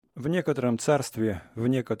В некотором царстве, в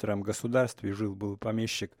некотором государстве жил-был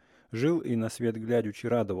помещик, жил и на свет глядячи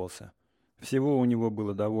радовался. Всего у него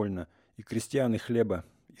было довольно, и крестьян, и хлеба,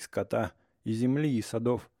 и скота, и земли, и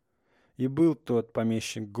садов. И был тот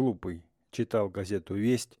помещик глупый, читал газету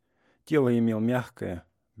 «Весть», тело имел мягкое,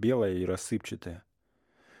 белое и рассыпчатое.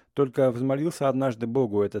 Только взмолился однажды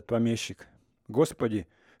Богу этот помещик: «Господи,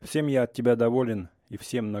 всем я от Тебя доволен и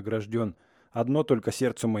всем награжден, одно только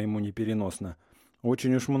сердцу моему непереносно.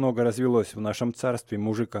 Очень уж много развелось в нашем царстве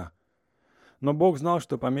мужика». Но Бог знал,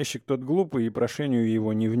 что помещик тот глупый, и прошению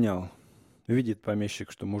его не внял. Видит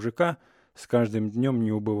помещик, что мужика с каждым днем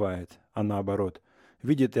не убывает, а наоборот.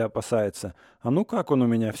 Видит и опасается: а ну как он у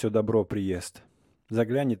меня все добро приест?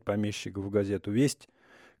 Заглянет помещик в газету «Весть»,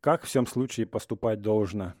 как в всем случае поступать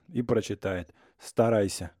должно, и прочитает: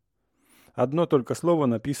 «Старайся». Одно только слово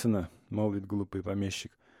написано, молвит глупый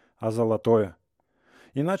помещик, а золотое.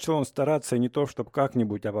 И начал он стараться не то чтоб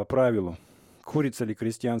как-нибудь, а по правилу. Курица ли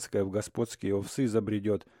крестьянская в господские овсы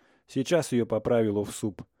забредет, сейчас ее по правилу в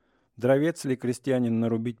суп. Дровец ли крестьянин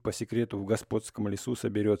нарубить по секрету в господском лесу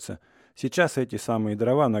соберется, сейчас эти самые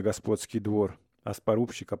дрова на господский двор, а с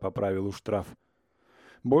порубщика по правилу штраф.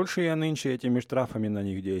 «Больше я нынче этими штрафами на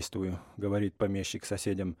них действую», — говорит помещик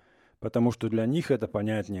соседям, «потому что для них это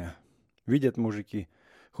понятнее. Видят мужики,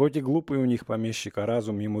 хоть и глупый у них помещик, а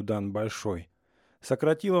разум ему дан большой.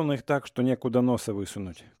 Сократил он их так, что некуда носа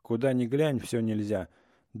высунуть. Куда ни глянь, все нельзя.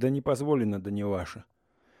 Да не позволено, да не ваше.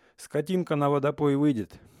 Скотинка на водопой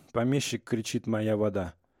выйдет, помещик кричит: «Моя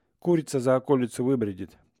вода». Курица за околицу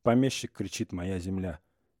выбредет, помещик кричит: «Моя земля».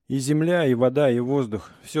 И земля, и вода, и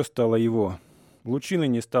воздух — все стало его. Лучины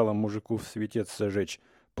не стало мужику в светец сожечь,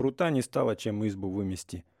 прута не стало, чем избу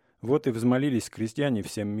вымести. Вот и взмолились крестьяне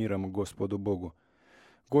всем миром Господу Богу: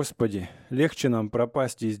 «Господи, легче нам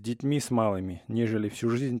пропасть и с детьми с малыми, нежели всю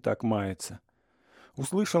жизнь так маяться».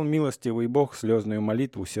 Услышал милостивый Бог слезную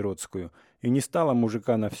молитву сиротскую, и не стало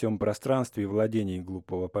мужика на всем пространстве владений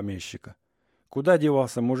глупого помещика. Куда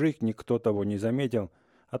девался мужик, никто того не заметил,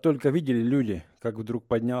 а только видели люди, как вдруг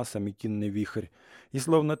поднялся мекинный вихрь, и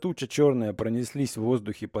словно туча черная пронеслись в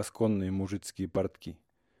воздухе пасконные мужицкие портки.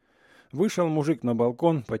 Вышел мужик на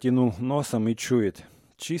балкон, потянул носом и чует: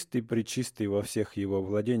 чистый-пречистый во всех его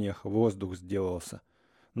владениях воздух сделался.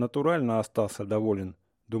 Натурально остался доволен.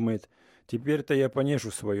 Думает: теперь-то я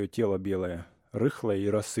понежу свое тело белое, рыхлое и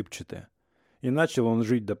рассыпчатое. И начал он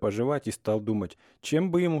жить да поживать и стал думать,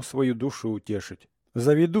 чем бы ему свою душу утешить.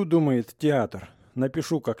 Заведу, думает, театр.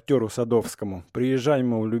 Напишу к актеру Садовскому: приезжай,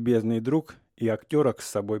 мол, любезный друг, и актерок с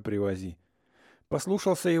собой привози.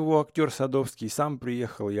 Послушался его актер Садовский, сам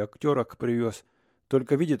приехал и актерок привез.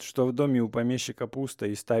 Только видит, что в доме у помещика пусто,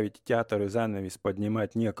 и ставить театр и занавес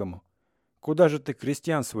поднимать некому. «Куда же ты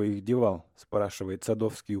крестьян своих девал?» — спрашивает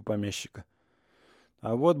Садовский у помещика.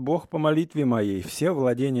 «А вот Бог по молитве моей все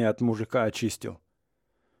владения от мужика очистил».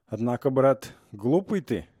 «Однако, брат, глупый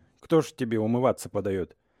ты. Кто ж тебе умываться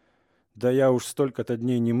подает?» «Да я уж столько-то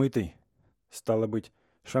дней не мытый». «Стало быть,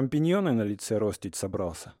 шампиньоны на лице ростить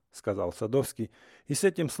собрался», — сказал Садовский, и с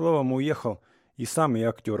этим словом уехал, и сам и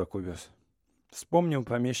актерок увез. Вспомнил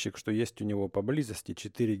помещик, что есть у него поблизости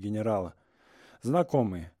 4 генерала.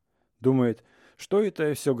 Знакомые. Думает: что это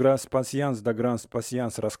я все гранс-пасьянс да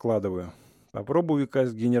гранс-пасьянс раскладываю? Попробую-ка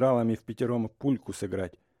с генералами впятером пульку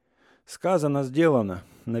сыграть. Сказано, сделано.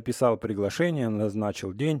 Написал приглашение,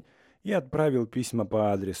 назначил день и отправил письма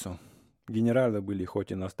по адресу. Генералы были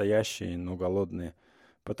хоть и настоящие, но голодные,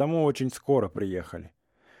 потому очень скоро приехали.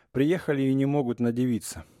 Приехали и не могут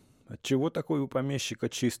надивиться. Отчего такой у помещика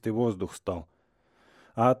чистый воздух стал?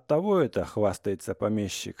 А от того это, хвастается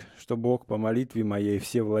помещик, что Бог по молитве моей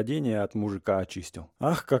все владения от мужика очистил.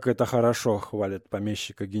 «Ах, как это хорошо!» — хвалят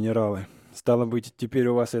помещика генералы. «Стало быть, теперь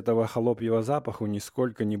у вас этого холопьего запаху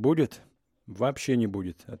нисколько не будет?» «Вообще не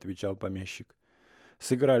будет», — отвечал помещик.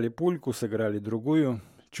 Сыграли пульку, сыграли другую.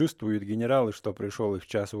 Чувствуют генералы, что пришел их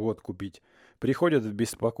час водку пить. Приходят в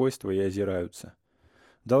беспокойство и озираются.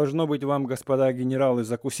 «Должно быть, вам, господа генералы,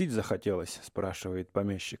 закусить захотелось?» — спрашивает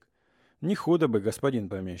помещик. «Не худо бы, господин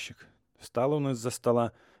помещик». Встал он из-за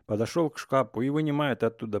стола, подошел к шкафу и вынимает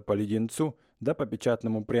оттуда по леденцу да по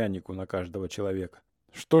печатному прянику на каждого человека.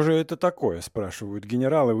 «Что же это такое?» — спрашивают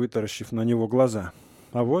генералы, вытаращив на него глаза.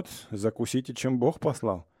 «А вот, закусите, чем Бог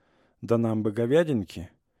послал». «Да нам бы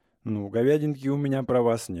говядинки». «Ну, говядинки у меня про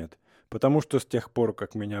вас нет, потому что с тех пор,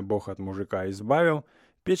 как меня Бог от мужика избавил,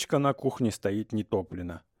 печка на кухне стоит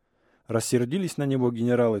нетоплена». Рассердились на него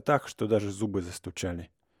генералы так, что даже зубы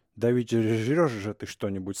застучали. «Да ведь жрешь же ты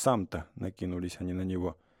что-нибудь сам-то», — накинулись они на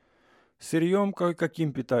него. «Сырьем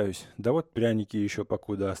кое-каким питаюсь, да вот пряники еще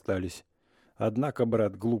покуда остались». «Однако,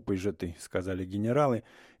 брат, глупый же ты», — сказали генералы,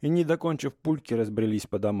 и, не докончив пульки, разбрелись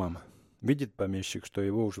по домам. Видит помещик, что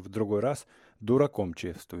его уже в другой раз дураком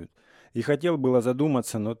чествуют. И хотел было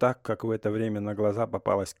задуматься, но так как в это время на глаза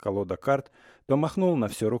попалась колода карт, то махнул на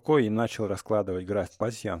все рукой и начал раскладывать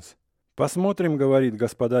граф-пасьянс. «Посмотрим, — говорит, —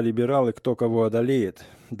 господа либералы, кто кого одолеет.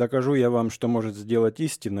 Докажу я вам, что может сделать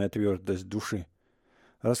истинная твердость души».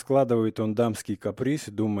 Раскладывает он дамский каприз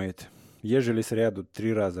и думает, ежели сряду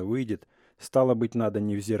 3 раза выйдет, стало быть, надо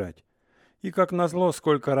не взирать. И как назло,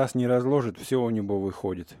 сколько раз не разложит, все у него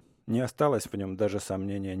выходит. Не осталось в нем даже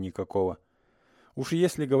сомнения никакого. Уж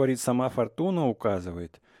если, говорит, сама фортуна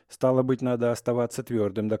указывает, стало быть, надо оставаться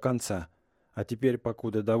твердым до конца. А теперь,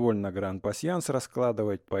 покуда довольно гран-пасьянс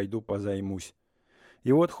раскладывать, пойду позаймусь.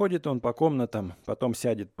 И вот ходит он по комнатам, потом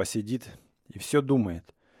сядет, посидит и все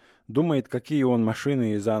думает. Думает, какие он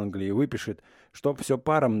машины из Англии выпишет, чтоб все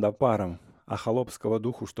паром да паром, а холопского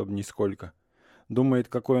духу чтоб нисколько. Думает,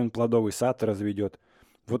 какой он плодовый сад разведет.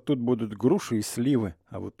 Вот тут будут груши и сливы,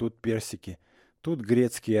 а вот тут персики, тут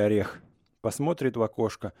грецкий орех. Посмотрит в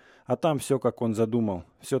окошко, а там все, как он задумал,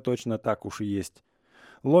 все точно так уж и есть.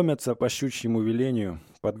 Ломятся по щучьему велению,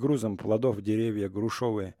 под грузом плодов деревья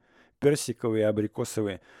грушовые, персиковые,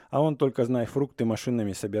 абрикосовые, а он только, знай, фрукты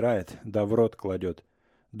машинами собирает, да в рот кладет.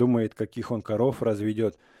 Думает, каких он коров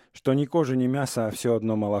разведет, что ни кожи, ни мяса, а все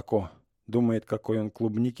одно молоко. Думает, какой он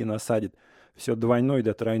клубники насадит, все двойной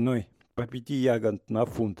да тройной, по 5 ягод на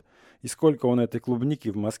фунт, и сколько он этой клубники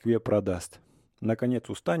в Москве продаст. Наконец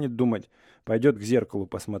устанет думать, пойдет к зеркалу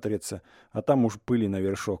посмотреться, а там уж пыли на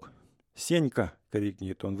вершок. «Сенька!» —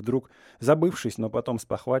 крикнет он вдруг, забывшись, но потом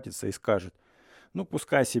спохватится и скажет: «Ну,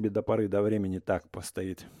 пускай себе до поры до времени так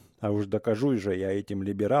постоит. А уж докажу же я этим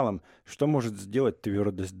либералам, что может сделать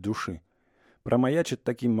твердость души». Промаячит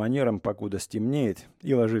таким манером, покуда стемнеет,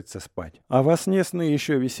 и ложится спать. А во сне сны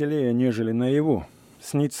еще веселее, нежели наяву.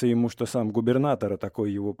 Снится ему, что сам губернатор о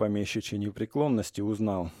такой его помещичьей непреклонности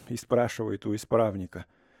узнал, и спрашивает у исправника: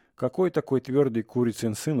 «Какой такой твердый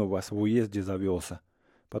курицын сын у вас в уезде завелся?»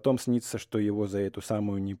 Потом снится, что его за эту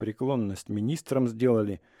самую непреклонность министром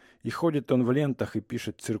сделали, и ходит он в лентах и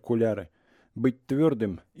пишет циркуляры: «Быть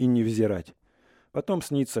твердым и не взирать». Потом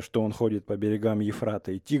снится, что он ходит по берегам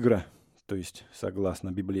Ефрата и Тигра, то есть,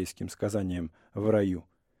 согласно библейским сказаниям, в раю.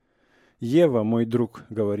 «Ева, мой друг, —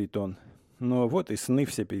 говорит он, — но вот и сны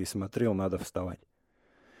все пересмотрел, надо вставать».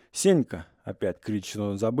 «Сенька!» — опять кричит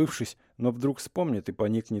он, забывшись, но вдруг вспомнит и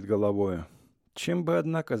поникнет головою. «Чем бы,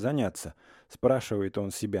 однако, заняться?» — спрашивает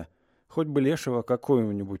он себя. «Хоть бы лешего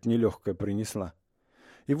какое-нибудь нелегкое принесла».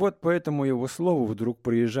 И вот по этому его слову вдруг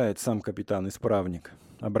приезжает сам капитан-исправник.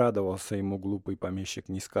 Обрадовался ему глупый помещик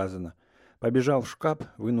несказанно. Побежал в шкаф,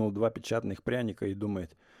 вынул 2 печатных пряника и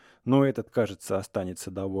думает: «Ну, этот, кажется, останется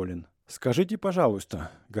доволен». «Скажите,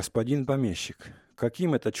 пожалуйста, господин помещик,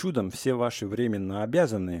 каким это чудом все ваши временно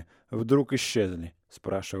обязанные вдруг исчезли?» —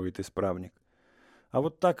 спрашивает исправник. «А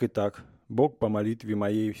вот так и так. Бог по молитве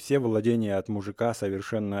моей все владения от мужика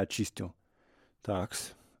совершенно очистил».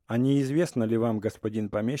 «Такс. А неизвестно ли вам, господин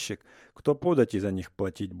помещик, кто подати за них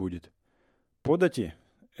платить будет?» «Подати?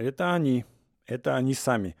 Это они. Это они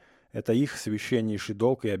сами. Это их священнейший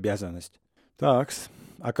долг и обязанность». «Такс.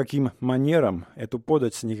 А каким манером эту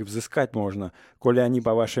подать с них взыскать можно, коли они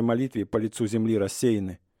по вашей молитве по лицу земли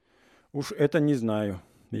рассеяны?» «Уж это не знаю.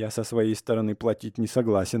 Я со своей стороны платить не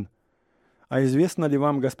согласен». «А известно ли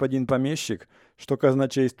вам, господин помещик, что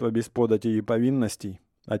казначейство без подати и повинностей,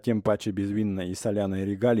 а тем паче без винной и соляной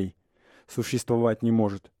регалий, существовать не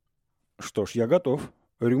может?» «Что ж, я готов.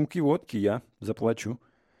 Рюмки водки я заплачу».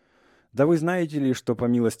 «Да вы знаете ли, что по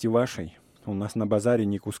милости вашей у нас на базаре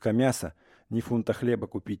ни куска мяса, ни фунта хлеба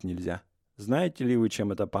купить нельзя? Знаете ли вы,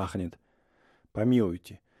 чем это пахнет?»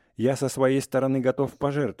 «Помилуйте, я со своей стороны готов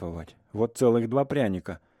пожертвовать. Вот целых 2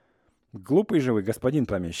 пряника». «Глупый же вы, господин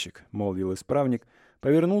помещик», — молвил исправник,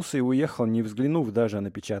 повернулся и уехал, не взглянув даже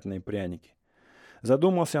на печатные пряники.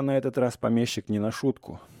 Задумался на этот раз помещик не на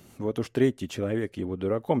шутку. Вот уж 3-й человек его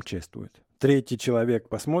дураком чествует. 3-й человек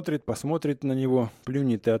посмотрит на него,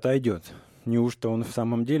 плюнет и отойдет. Неужто он в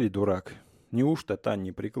самом деле дурак? Неужто та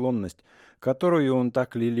непреклонность, которую он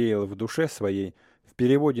так лелеял в душе своей, в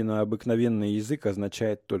переводе на обыкновенный язык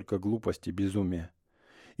означает только глупость и безумие?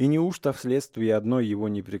 И неужто вследствие одной его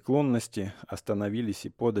непреклонности остановились и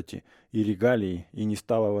подати, и регалии, и не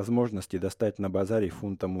стало возможности достать на базаре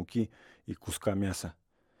фунта муки и куска мяса?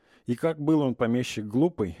 И как был он помещик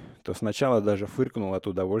глупый, то сначала даже фыркнул от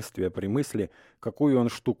удовольствия при мысли, какую он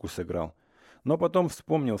штуку сыграл. Но потом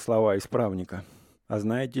вспомнил слова исправника. «А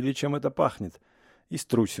знаете ли, чем это пахнет?» И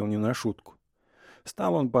струсил не на шутку.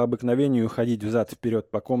 Стал он по обыкновению ходить взад-вперед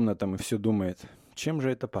по комнатам и все думает: чем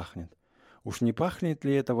же это пахнет? Уж не пахнет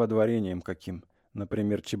ли это водворением каким,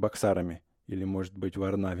 например, Чебоксарами или, может быть,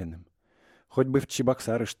 Варнавиным? Хоть бы в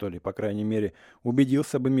Чебоксары, что ли, по крайней мере,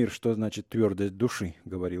 убедился бы мир, что значит твердость души,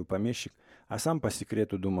 говорил помещик, а сам по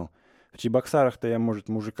секрету думал, в Чебоксарах-то я, может,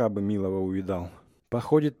 мужика бы милого увидал.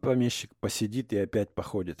 Походит помещик, посидит и опять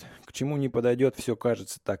походит. К чему не подойдет, все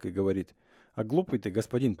кажется так и говорит. А глупый ты,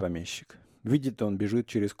 господин помещик. Видит он, бежит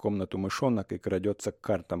через комнату мышонок и крадется к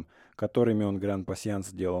картам, которыми он гран-пасьянс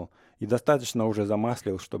сделал, и достаточно уже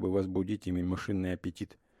замаслил, чтобы возбудить ими мышиный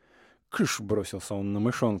аппетит. Кыш! Бросился он на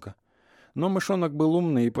мышонка. Но мышонок был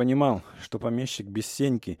умный и понимал, что помещик без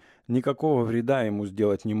Сеньки никакого вреда ему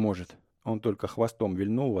сделать не может. Он только хвостом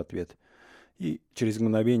вильнул в ответ и через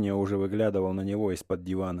мгновение уже выглядывал на него из-под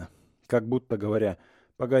дивана, как будто говоря: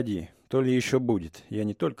 «Погоди, то ли еще будет, я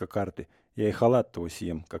не только карты, я и халат твой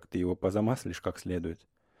съем, как ты его позамаслишь как следует».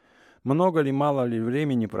 Много ли, мало ли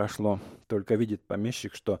времени прошло, только видит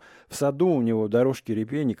помещик, что в саду у него дорожки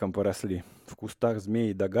репейником поросли, в кустах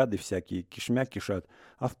змеи да гады всякие кишмя кишат,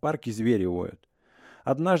 а в парке звери воют.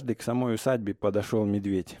 Однажды к самой усадьбе подошел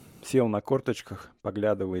медведь, сел на корточках,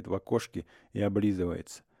 поглядывает в окошки и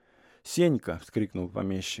облизывается. «Сенька!» — вскрикнул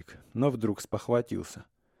помещик, но вдруг спохватился.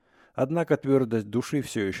 Однако твердость души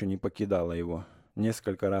все еще не покидала его.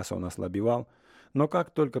 Несколько раз он ослабевал, но как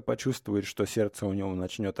только почувствует, что сердце у него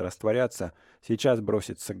начнет растворяться, сейчас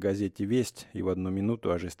бросится к газете «Весть» и в одну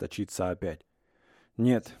минуту ожесточится опять.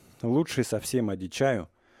 Нет, лучше совсем одичаю,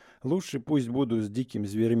 лучше пусть буду с дикими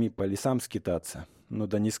зверями по лесам скитаться, но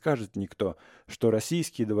да не скажет никто, что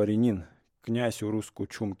российский дворянин, князь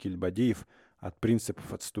Урус-Кучум Кильбадеев, от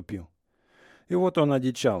принципов отступил. И вот он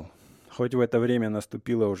одичал. Хоть в это время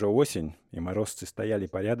наступила уже осень, и морозцы стояли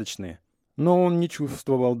порядочные, но он не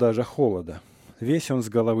чувствовал даже холода. Весь он с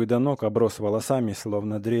головы до ног оброс волосами,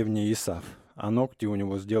 словно древний Исав, а ногти у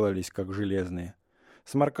него сделались как железные.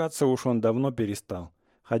 Сморкаться уж он давно перестал.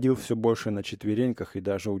 Ходил все больше на четвереньках и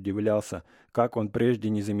даже удивлялся, как он прежде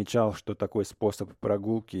не замечал, что такой способ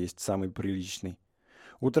прогулки есть самый приличный.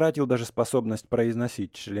 Утратил даже способность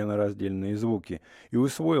произносить членораздельные звуки и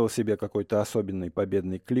усвоил себе какой-то особенный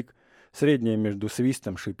победный клик, среднее между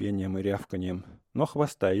свистом, шипением и рявканием, но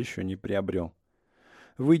хвоста еще не приобрел.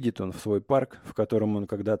 Выйдет он в свой парк, в котором он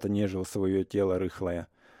когда-то нежил свое тело рыхлое,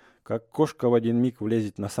 как кошка в один миг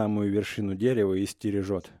влезет на самую вершину дерева и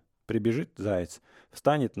стережет. Прибежит заяц,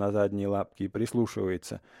 встанет на задние лапки и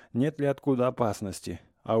прислушивается, нет ли откуда опасности,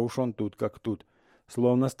 а уж он тут как тут.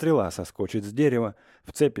 Словно стрела соскочит с дерева,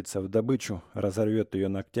 вцепится в добычу, разорвет ее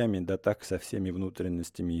ногтями, да так со всеми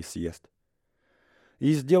внутренностями и съест.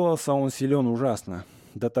 И сделался он силен ужасно,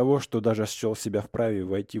 до того, что даже счел себя вправе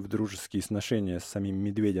войти в дружеские сношения с самим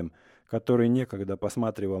медведем, который некогда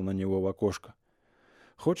посматривал на него в окошко.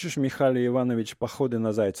 «Хочешь, Михаил Иванович, походы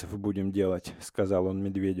на зайцев будем делать?» — сказал он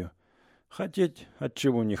медведю. «Хотеть?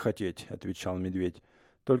 Отчего не хотеть?» — отвечал медведь.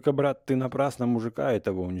 «Только, брат, ты напрасно мужика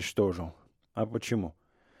этого уничтожил». «А почему?»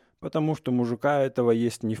 «Потому что мужика этого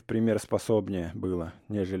есть не в пример способнее было,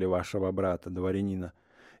 нежели вашего брата-дворянина.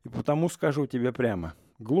 И потому скажу тебе прямо,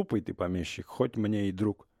 глупый ты помещик, хоть мне и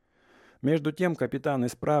друг». Между тем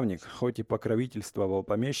капитан-исправник, хоть и покровительствовал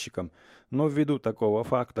помещикам, но ввиду такого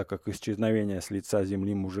факта, как исчезновение с лица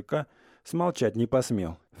земли мужика, смолчать не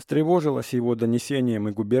посмел. Встревожилось его донесением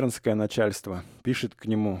и губернское начальство. Пишет к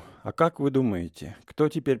нему: «А как вы думаете, кто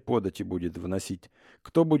теперь подати будет вносить?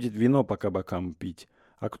 Кто будет вино по кабакам пить?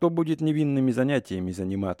 А кто будет невинными занятиями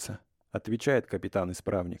заниматься?» Отвечает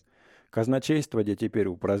капитан-исправник: «Казначейство где теперь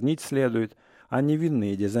упразднить следует, а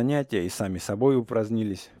невинные где занятия и сами собой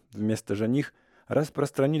упразднились. Вместо же них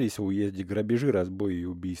распространились в уезде грабежи, разбои и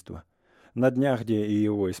убийства. На днях, где и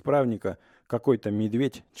его исправника, какой-то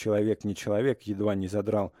медведь, человек не человек, едва не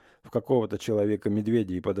задрал в какого-то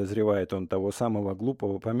человека-медведя, и подозревает он того самого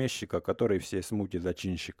глупого помещика, который всей смуте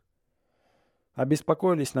зачинщик».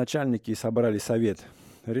 Обеспокоились начальники и собрали совет.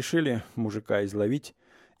 Решили мужика изловить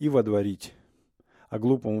и водворить. А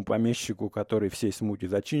глупому помещику, который всей смуте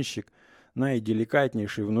зачинщик,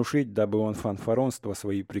 наиделикатнейший внушить, дабы он фанфаронство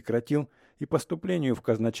свои прекратил и поступлению в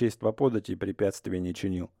казначейство подати препятствия не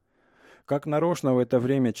чинил. Как нарочно в это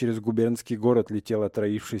время через губернский город летел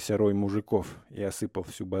отроившийся рой мужиков и осыпал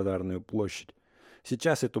всю базарную площадь.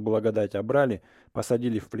 Сейчас эту благодать обрали,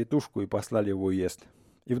 посадили в плетушку и послали в уезд.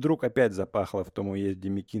 И вдруг опять запахло в том уезде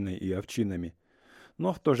мекиной и овчинами.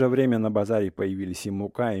 Но в то же время на базаре появились и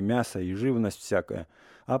мука, и мясо, и живность всякая,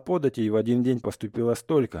 а податей в один день поступило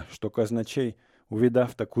столько, что казначей,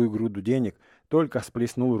 увидав такую груду денег, только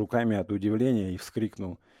сплеснул руками от удивления и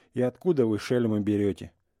вскрикнул: «И откуда вы, шельмы,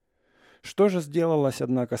 берете?» Что же сделалось,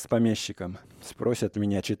 однако, с помещиком? Спросят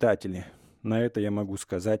меня читатели. На это я могу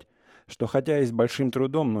сказать: что хотя и с большим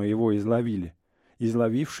трудом, но его изловили.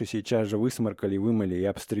 Изловивши, сейчас же высморкали, вымыли и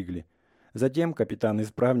обстригли. Затем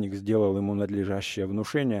капитан-исправник сделал ему надлежащее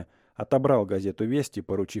внушение, отобрал газету «Вести»,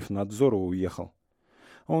 поручив надзору, уехал.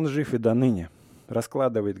 Он жив и доныне.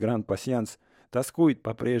 Раскладывает гран-пасьянс, тоскует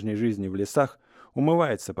по прежней жизни в лесах,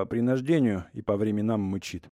 умывается по принуждению и по временам мычит.